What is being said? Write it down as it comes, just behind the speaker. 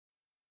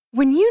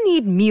When you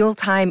need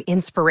mealtime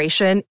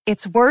inspiration,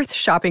 it's worth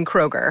shopping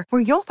Kroger,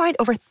 where you'll find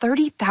over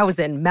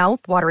 30,000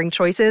 mouth-watering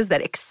choices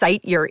that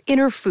excite your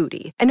inner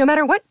foodie. And no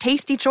matter what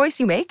tasty choice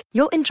you make,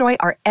 you'll enjoy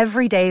our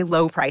everyday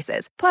low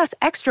prices, plus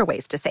extra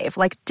ways to save,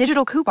 like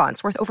digital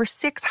coupons worth over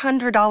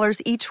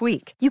 $600 each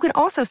week. You can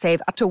also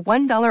save up to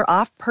 $1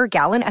 off per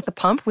gallon at the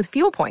pump with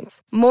fuel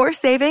points. More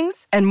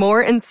savings and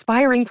more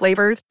inspiring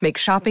flavors make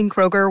shopping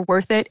Kroger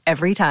worth it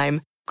every time.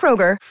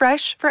 Kroger,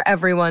 fresh for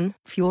everyone.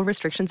 Fuel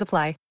restrictions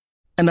apply.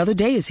 Another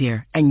day is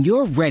here, and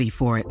you're ready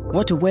for it.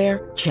 What to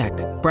wear? Check.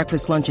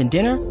 Breakfast, lunch, and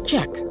dinner?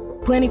 Check.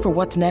 Planning for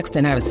what's next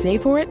and how to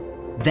save for it?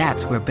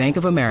 That's where Bank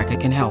of America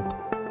can help.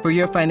 For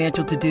your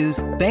financial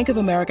to-dos, Bank of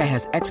America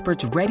has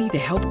experts ready to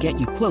help get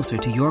you closer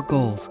to your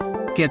goals.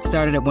 Get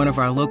started at one of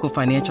our local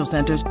financial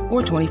centers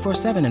or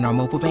 24/7 in our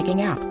mobile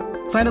banking app.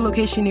 Find a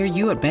location near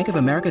you at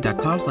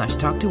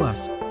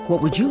bankofamerica.com/talktous.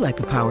 What would you like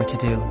the power to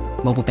do?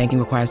 Mobile banking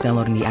requires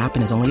downloading the app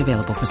and is only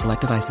available for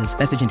select devices.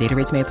 Message and data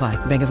rates may apply.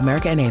 Bank of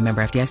America N.A.,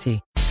 member FDIC.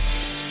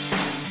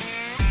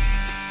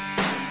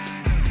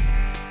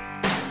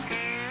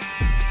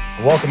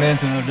 Welcome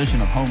into another edition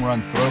of Home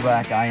Run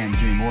Throwback. I am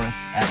Jimmy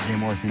Morris at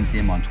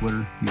JMorrisMCM on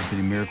Twitter,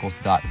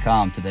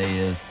 MusicCityMiracles.com. Today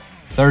is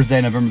Thursday,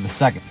 November the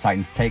 2nd.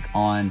 Titans take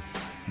on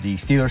the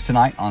Steelers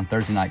tonight on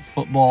Thursday Night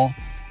Football.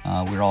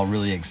 We're all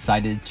really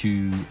excited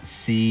to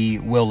see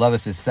Will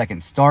Levis's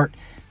second start.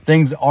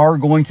 Things are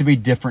going to be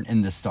different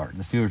in this start.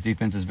 The Steelers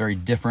defense is very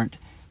different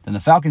than the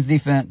Falcons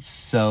defense,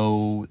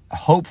 so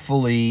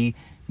hopefully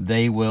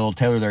they will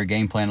tailor their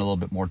game plan a little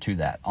bit more to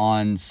that.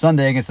 On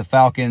Sunday against the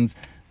Falcons,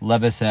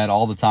 Levis had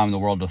all the time in the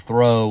world to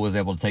throw, was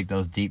able to take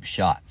those deep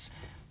shots.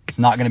 It's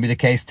not going to be the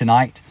case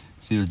tonight.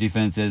 Steelers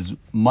defense is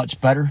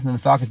much better than the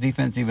Falcons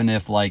defense, even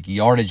if like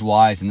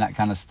yardage-wise and that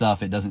kind of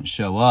stuff, it doesn't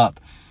show up.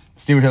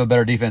 Steelers have a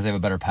better defense, they have a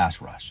better pass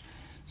rush.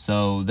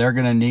 So they're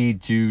going to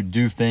need to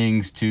do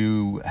things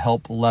to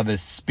help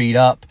Levis speed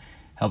up,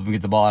 help him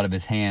get the ball out of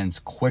his hands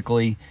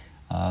quickly.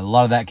 A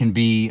lot of that can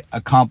be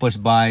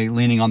accomplished by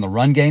leaning on the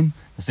run game.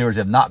 The Steelers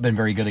have not been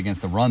very good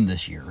against the run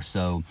this year.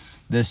 So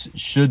this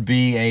should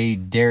be a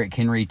Derrick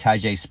Henry,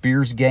 Tyjae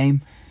Spears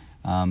game.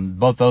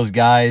 Both those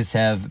guys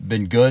have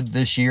been good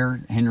this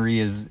year. Henry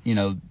is,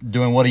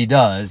 doing what he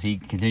does. He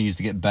continues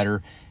to get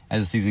better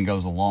as the season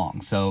goes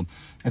along. So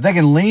if they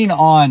can lean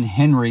on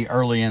Henry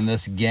early in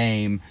this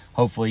game,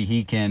 hopefully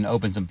he can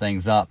open some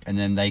things up and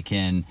then they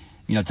can,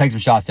 take some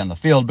shots down the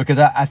field, because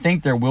I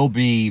think there will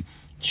be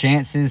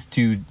chances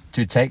to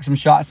take some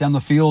shots down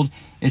the field.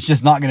 It's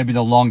just not going to be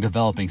the long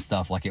developing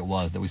stuff like it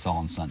was that we saw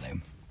on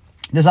Sunday.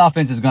 This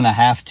offense is going to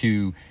have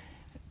to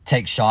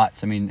take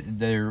shots. I mean,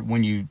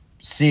 when you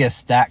see a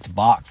stacked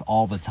box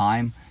all the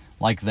time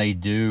like they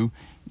do,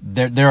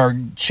 there are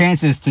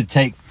chances to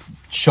take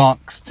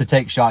chunks, to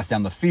take shots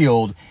down the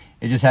field.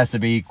 It just has to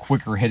be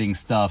quicker hitting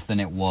stuff than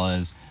it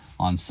was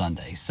on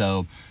Sunday.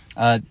 So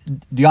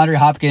DeAndre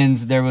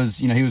Hopkins,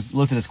 he was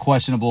listed as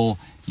questionable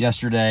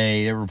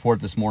yesterday. A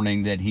report this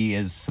morning that he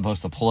is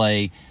supposed to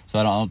play. So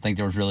I don't think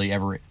there was really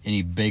ever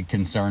any big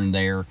concern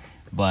there,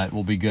 but it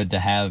will be good to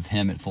have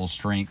him at full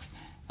strength.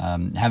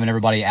 Having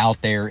everybody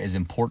out there is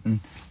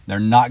important. They're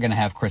not going to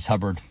have Chris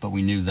Hubbard, but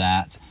we knew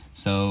that.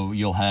 So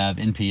you'll have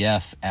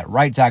NPF at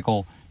right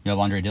tackle. You have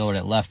Andre Dillard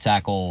at left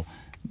tackle.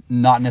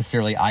 Not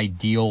necessarily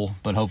ideal,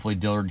 but hopefully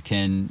Dillard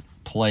can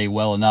play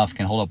well enough,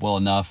 can hold up well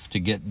enough to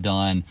get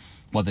done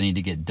what they need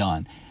to get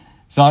done.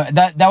 So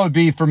that would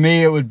be, for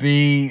me, it would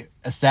be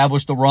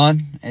establish the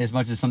run. As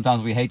much as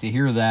sometimes we hate to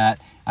hear that,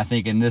 I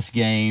think in this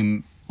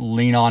game,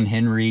 lean on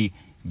Henry,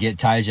 get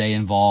Tyjae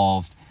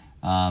involved.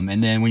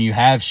 And then when you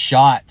have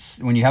shots,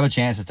 when you have a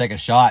chance to take a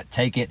shot,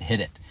 take it,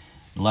 hit it.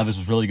 Levis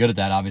was really good at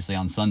that, obviously,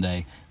 on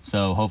Sunday.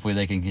 So hopefully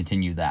they can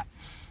continue that.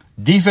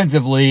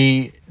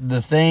 Defensively,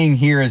 the thing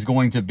here is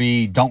going to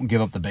be don't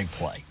give up the big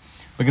play,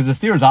 because the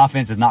Steelers'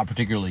 offense is not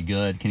particularly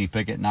good. Kenny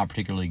Pickett, not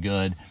particularly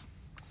good.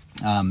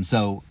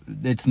 So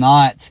it's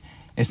not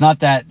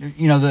that,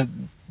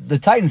 the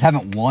Titans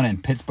haven't won in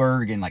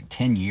Pittsburgh in like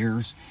 10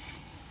 years.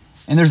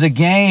 And there's a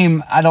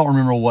game, I don't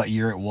remember what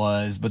year it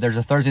was, but there's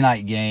a Thursday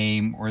night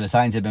game where the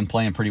Titans have been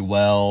playing pretty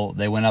well.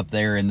 They went up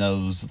there in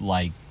those,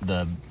 like,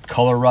 the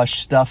color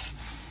rush stuff,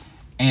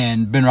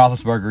 and Ben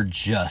Roethlisberger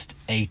just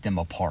ate them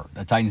apart.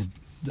 The Titans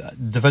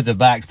defensive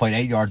backs played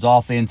 8 yards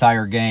off the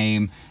entire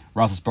game.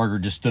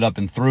 Roethlisberger just stood up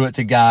and threw it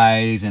to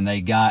guys, and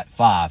they got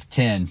 5,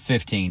 10,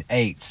 15,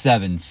 8,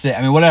 7, 6.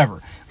 I mean,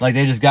 whatever. Like,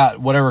 they just got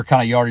whatever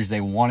kind of yardage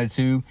they wanted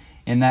to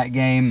in that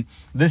game.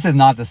 This is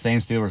not the same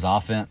Steelers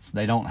offense.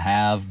 They don't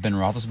have Ben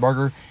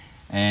Roethlisberger,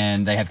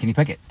 and they have Kenny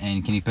Pickett,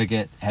 and Kenny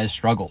Pickett has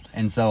struggled.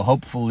 And so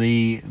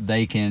hopefully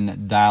they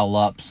can dial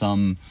up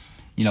some,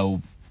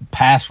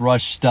 pass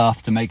rush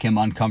stuff to make him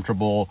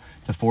uncomfortable,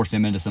 to force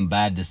him into some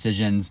bad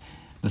decisions.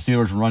 The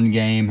Steelers' run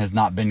game has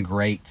not been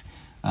great.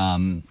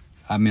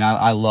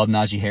 I love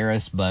Najee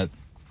Harris, but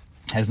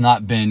has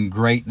not been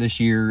great this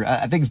year.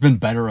 I think it's been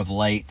better of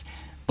late.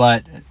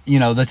 But,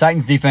 the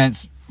Titans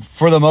defense,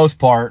 for the most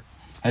part,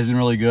 has been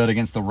really good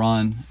against the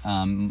run,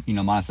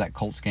 minus that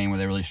Colts game where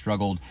they really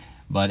struggled.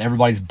 But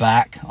everybody's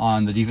back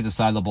on the defensive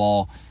side of the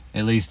ball.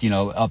 at least,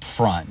 up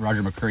front.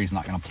 Roger McCreary's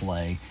not going to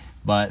play,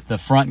 but the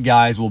front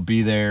guys will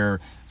be there.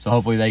 So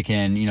hopefully they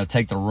can,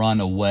 take the run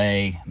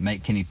away,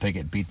 make Kenny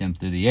Pickett beat them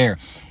through the air.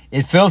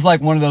 It feels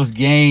like one of those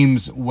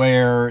games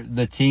where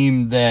the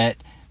team that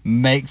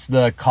makes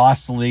the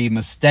costly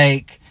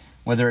mistake,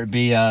 whether it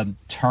be a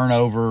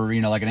turnover,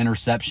 like an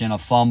interception, a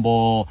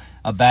fumble,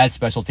 a bad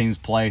special teams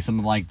play,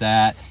 something like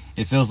that,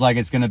 it feels like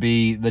it's going to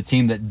be the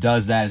team that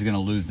does that is going to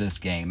lose this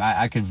game.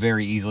 I could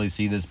very easily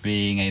see this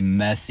being a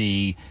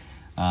messy,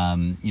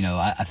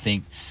 I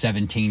think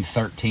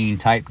 17-13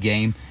 type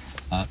game.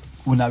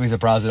 Would not be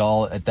surprised at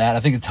all at that.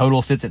 I think the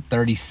total sits at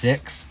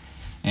 36,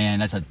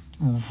 and that's a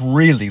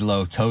really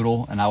low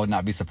total, and I would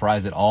not be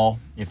surprised at all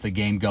if the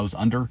game goes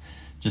under,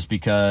 just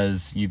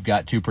because you've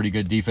got two pretty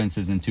good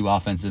defenses and two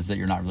offenses that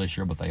you're not really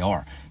sure what they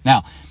are.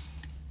 Now,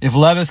 if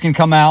Levis can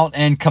come out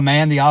and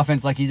command the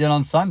offense like he did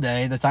on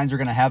Sunday, the Titans are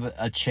going to have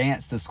a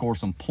chance to score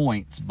some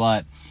points.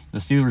 But the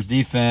Steelers'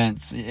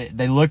 defense,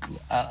 they look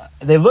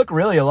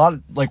really a lot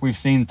like we've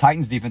seen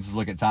Titans' defenses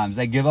look at times.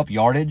 They give up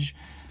yardage,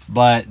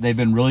 but they've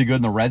been really good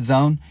in the red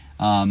zone.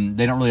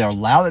 They don't really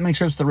allow that many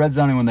trips to the red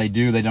zone, and when they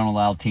do, they don't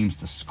allow teams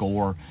to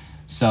score.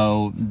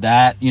 So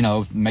that,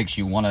 makes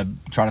you want to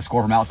try to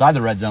score from outside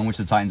the red zone, which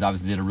the Titans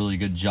obviously did a really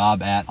good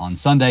job at on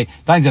Sunday.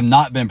 Titans have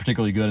not been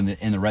particularly good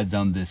in the red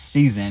zone this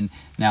season.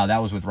 Now, that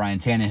was with Ryan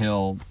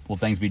Tannehill. Will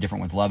things be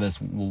different with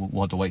Levis?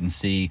 We'll have to wait and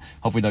see.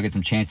 Hopefully they'll get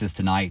some chances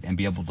tonight and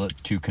be able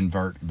to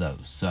convert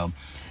those. So,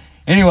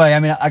 anyway,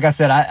 like I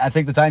said, I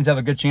think the Titans have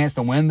a good chance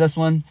to win this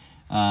one.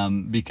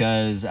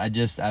 Because I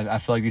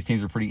feel like these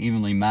teams are pretty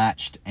evenly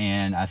matched,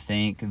 and I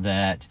think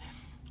that,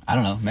 I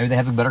don't know, maybe they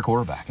have a better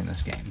quarterback in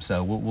this game.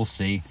 So we'll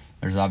see.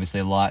 There's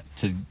obviously a lot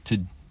to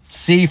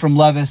see from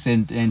Levis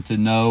and to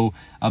know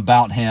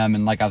about him.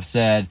 And like I've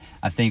said,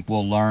 I think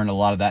we'll learn a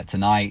lot of that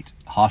tonight.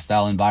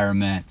 Hostile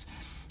environment,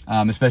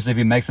 especially if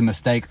he makes a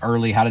mistake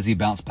early, how does he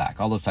bounce back?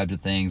 All those types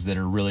of things that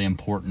are really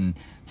important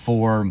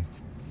for,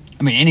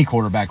 any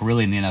quarterback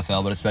really in the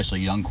NFL, but especially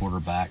young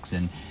quarterbacks.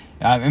 And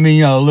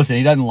listen,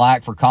 he doesn't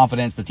lack for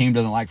confidence. The team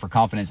doesn't lack for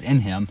confidence in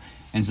him.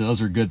 And so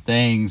those are good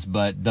things,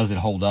 but does it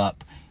hold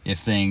up if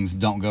things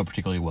don't go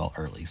particularly well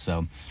early?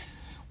 So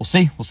we'll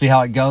see. We'll see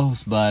how it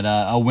goes. But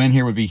a win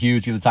here would be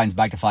huge. Get the Titans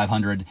back to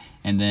 500.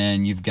 And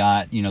then you've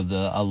got,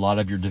 a lot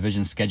of your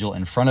division schedule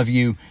in front of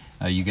you.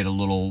 You get a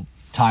little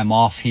time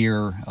off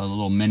here, a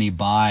little mini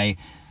bye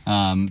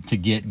to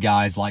get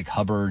guys like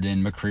Hubbard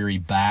and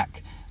McCreary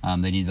back.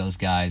 They need those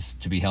guys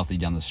to be healthy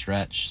down the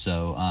stretch.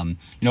 So,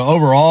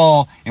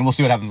 overall, and we'll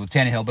see what happens with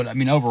Tannehill, but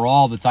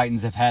overall, the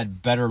Titans have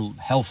had better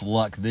health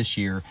luck this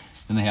year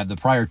than they have the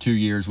prior 2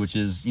 years, which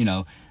is,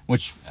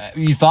 which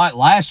you thought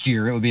last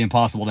year it would be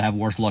impossible to have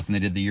worse luck than they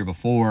did the year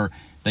before.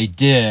 They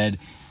did,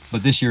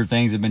 but this year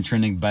things have been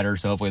trending better,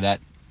 so hopefully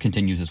that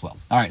continues as well.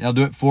 All right, that'll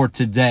do it for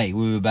today.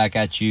 We'll be back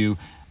at you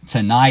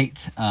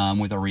tonight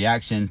with a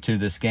reaction to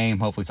this game,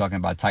 hopefully talking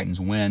about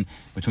Titans win.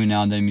 Between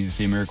now and then,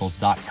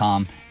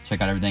 MusicCityMiracles.com. Check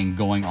out everything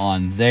going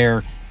on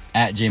there,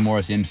 at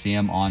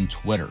JMorrisMCM on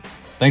Twitter.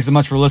 Thanks so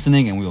much for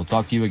listening, and we will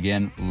talk to you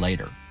again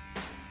later.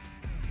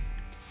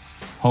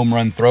 Home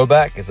Run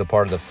Throwback is a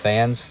part of the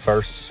Fans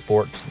First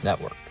Sports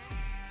Network.